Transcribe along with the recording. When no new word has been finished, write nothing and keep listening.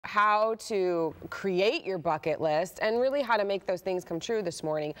how to create your bucket list and really how to make those things come true this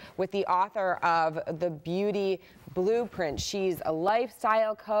morning with the author of The Beauty Blueprint. She's a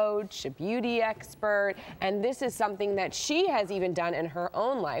lifestyle coach, a beauty expert, and this is something that she has even done in her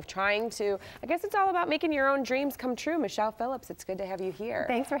own life, trying to, I guess it's all about making your own dreams come true. Michelle Phillips, it's good to have you here.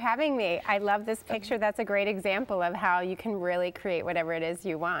 Thanks for having me. I love this picture. That's a great example of how you can really create whatever it is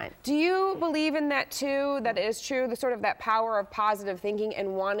you want. Do you believe in that too, that it is true, the sort of that power of positive thinking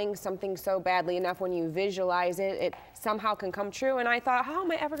and wanting something so badly enough when you visualize it, it somehow can come true? And I thought, how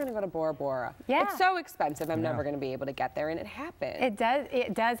am I ever going to go to Bora Bora? Yeah. It's so expensive, I'm never going to be able to get there, and it happened.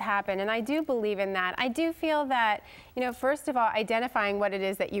 It does happen, and I do believe in that. I do feel that, you know, first of all, identifying what it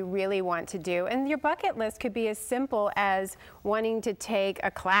is that you really want to do, and your bucket list could be as simple as wanting to take a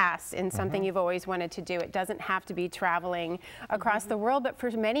class in something you've always wanted to do. It doesn't have to be traveling across the world, but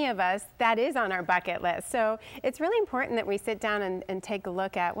for many of us, that is on our bucket list. So it's really important that we sit down and take a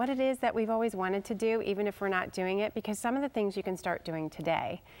look at what it is that we've always wanted to do, even if we're not doing it, because some of the things you can start doing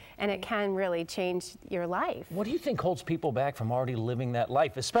today, and it can really change your life. What do you think holds people back from already living that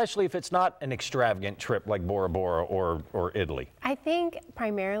life, especially if it's not an extravagant trip like Bora Bora or Italy? I think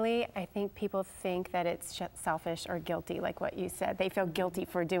primarily, people think that it's selfish or guilty, like what you said. They feel guilty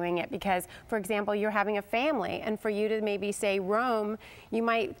for doing it because, for example, you're having a family, and for you to maybe say Rome, you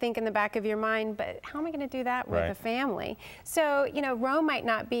might think in the back of your mind, but how am I going to do that with a family? So, you know, Rome might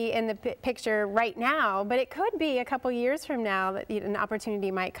not be in the picture right now, but it could be a couple years from now that an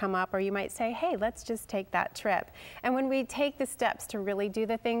opportunity might come up, or you might say, hey, let's just take that trip. And when we take the steps to really do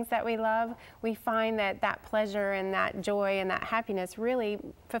the things that we love, we find that that pleasure and that joy and that happiness really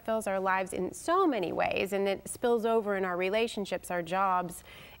fulfills our lives in so many ways, and it spills over in our relationships, our jobs,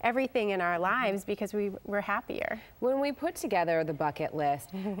 everything in our lives, because we're happier. When we put together the bucket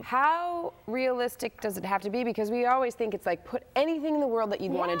list, how realistic does it have to be? Because we always think it's like, put anything in the world that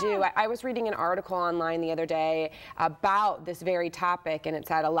you'd want to do. I was reading an article online the other day about this very topic, and it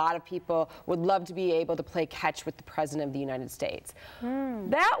said a lot of people would love to be able to play catch with the President of the United States.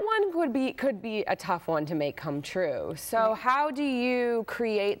 That one could be a tough one to make come true. So how do you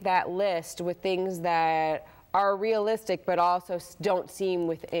create that list with things that are realistic but also don't seem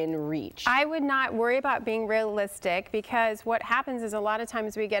within reach? I would not worry about being realistic, because what happens is a lot of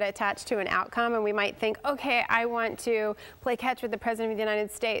times we get attached to an outcome, and we might think, okay, I want to play catch with the President of the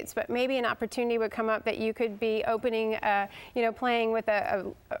United States, but maybe an opportunity would come up that you could be opening, you know, playing with a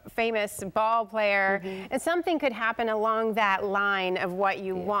famous ball player, and something could happen along that line of what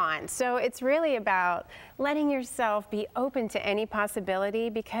you want. So it's really about letting yourself be open to any possibility,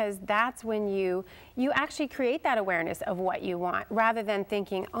 because that's when you actually create that awareness of what you want, rather than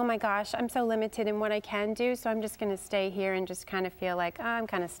thinking, oh my gosh, I'm so limited in what I can do, so I'm just going to stay here and just kind of feel like, oh, I'm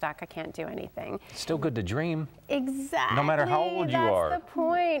kind of stuck, I can't do anything. Still good to dream. Exactly. No matter how old you are. That's the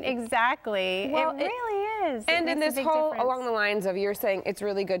point. Exactly. Well, it really is. And in this whole, along the lines of, you're saying it's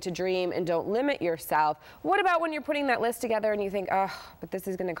really good to dream and don't limit yourself. What about when you're putting that list together and you think, oh, but this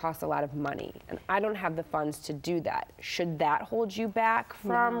is going to cost a lot of money, and I don't have the funds to do that? Should that hold you back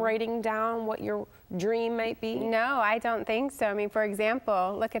from writing down what your dream might be? No, I don't think so. I mean, for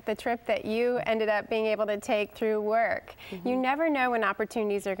example, look at the trip that you ended up being able to take through work. You never know when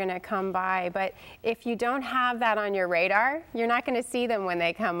opportunities are going to come by, but if you don't have that on your radar, you're not going to see them when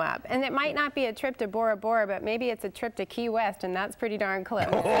they come up. And it might not be a trip to Bora Bora, but maybe it's a trip to Key West, and that's pretty darn close.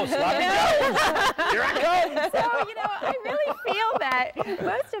 Oh, sloppy joes! Here I go! So, you know, I really feel that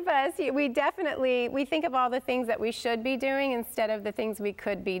most of us, we think of all the things that we should be doing instead of the things we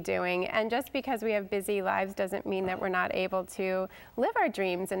could be doing. And just because we have busy lives doesn't mean that we're not able to live our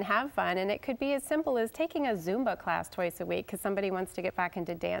dreams and have fun. And it could be as simple as taking a Zumba class twice a week because somebody wants to get back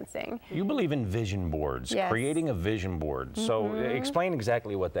into dancing. You believe in vision boards, creating a vision board. So explain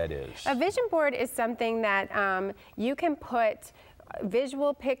exactly what that is. A vision board is something that you can put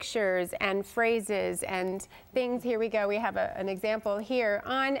visual pictures and phrases and things. Here we go. We have an example here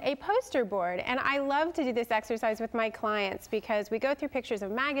on a poster board. And I love to do this exercise with my clients because we go through pictures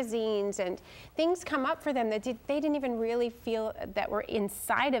of magazines and things come up for them that they didn't even really feel that were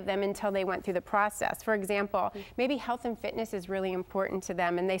inside of them until they went through the process. For example, maybe health and fitness is really important to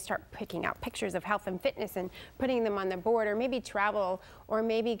them and they start picking out pictures of health and fitness and putting them on the board, or maybe travel, or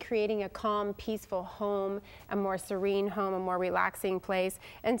maybe creating a calm, peaceful home, a more serene home, a more relaxing place.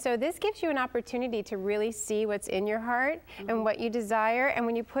 And so this gives you an opportunity to really see what's in your heart and what you desire. And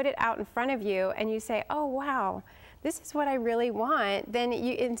when you put it out in front of you and you say, oh wow, this is what I really want, then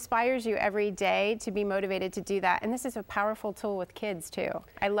it inspires you every day to be motivated to do that. And this is a powerful tool with kids too.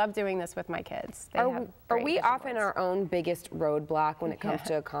 I love doing this with my kids. Are we often our own biggest roadblock when it comes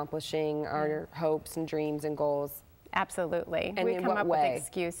to accomplishing our hopes and dreams and goals? Absolutely. And we in come what up way? with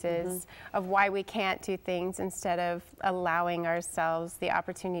excuses of why we can't do things instead of allowing ourselves the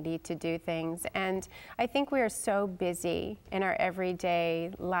opportunity to do things. And I think we are so busy in our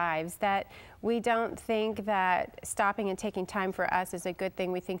everyday lives that we don't think that stopping and taking time for us is a good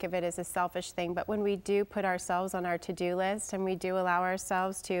thing. We think of it as a selfish thing. But when we do put ourselves on our to-do list and we do allow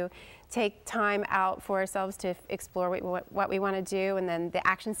ourselves to take time out for ourselves to explore what we want to do and then the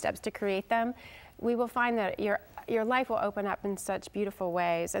action steps to create them, we will find that your life will open up in such beautiful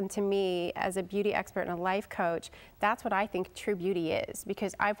ways. And to me, as a beauty expert and a life coach, that's what I think true beauty is,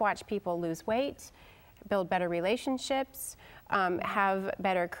 because I've watched people lose weight, build better relationships, have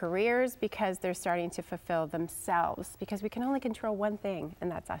better careers because they're starting to fulfill themselves, because we can only control one thing,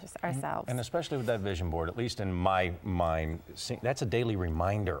 and that's ourselves. And especially with that vision board, at least in my mind, that's a daily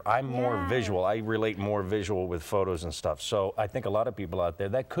reminder. I'm more visual. I relate more visual with photos and stuff. So I think a lot of people out there,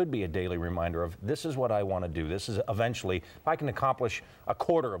 that could be a daily reminder of this is what I want to do. This is eventually, if I can accomplish a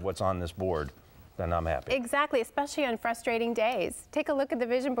quarter of what's on this board, then I'm happy. Exactly, especially on frustrating days. Take a look at the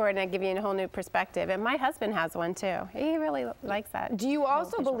vision board and it'll give you a whole new perspective. And my husband has one too. He really likes that. Do you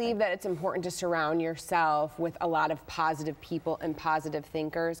also believe that it's important to surround yourself with a lot of positive people and positive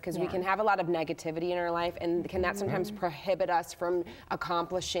thinkers? Because we can have a lot of negativity in our life, and can that sometimes prohibit us from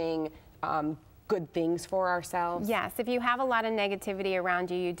accomplishing good things for ourselves? Yes, if you have a lot of negativity around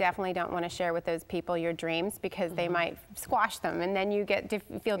you, you definitely don't want to share with those people your dreams, because they might squash them and then you get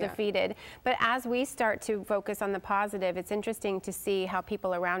feel defeated. But as we start to focus on the positive, it's interesting to see how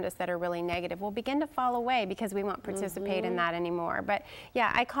people around us that are really negative will begin to fall away because we won't participate in that anymore. But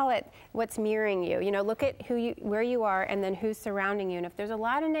yeah, I call it what's mirroring you. You know, look at where you are and then who's surrounding you. And if there's a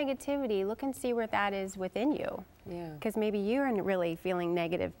lot of negativity, look and see where that is within you. Yeah. Because maybe you're really feeling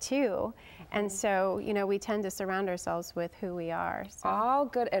negative too. And so, you know, we tend to surround ourselves with who we are. So. All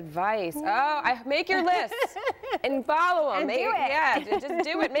good advice. Oh, make your list and follow them. And do it. Yeah, just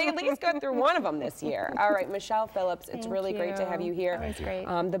do it. At least go through one of them this year. All right, Michelle Phillips, it's really great to have you here. That was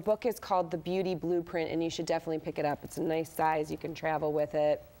great. The book is called The Beauty Blueprint, and you should definitely pick it up. It's a nice size. You can travel with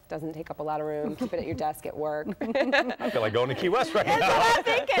it. Doesn't take up a lot of room. Keep it at your desk at work. I feel like going to Key West right now. That's what I'm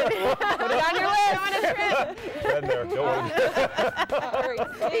thinking. Put it on your list. On a trip. Been there. Go on. All right,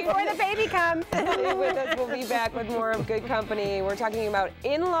 Before the baby comes. stay with us. We'll be back with more of Good Company. We're talking about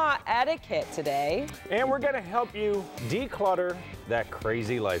in-law etiquette today. And we're going to help you declutter that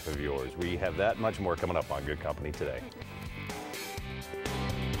crazy life of yours. We have that much more coming up on Good Company today.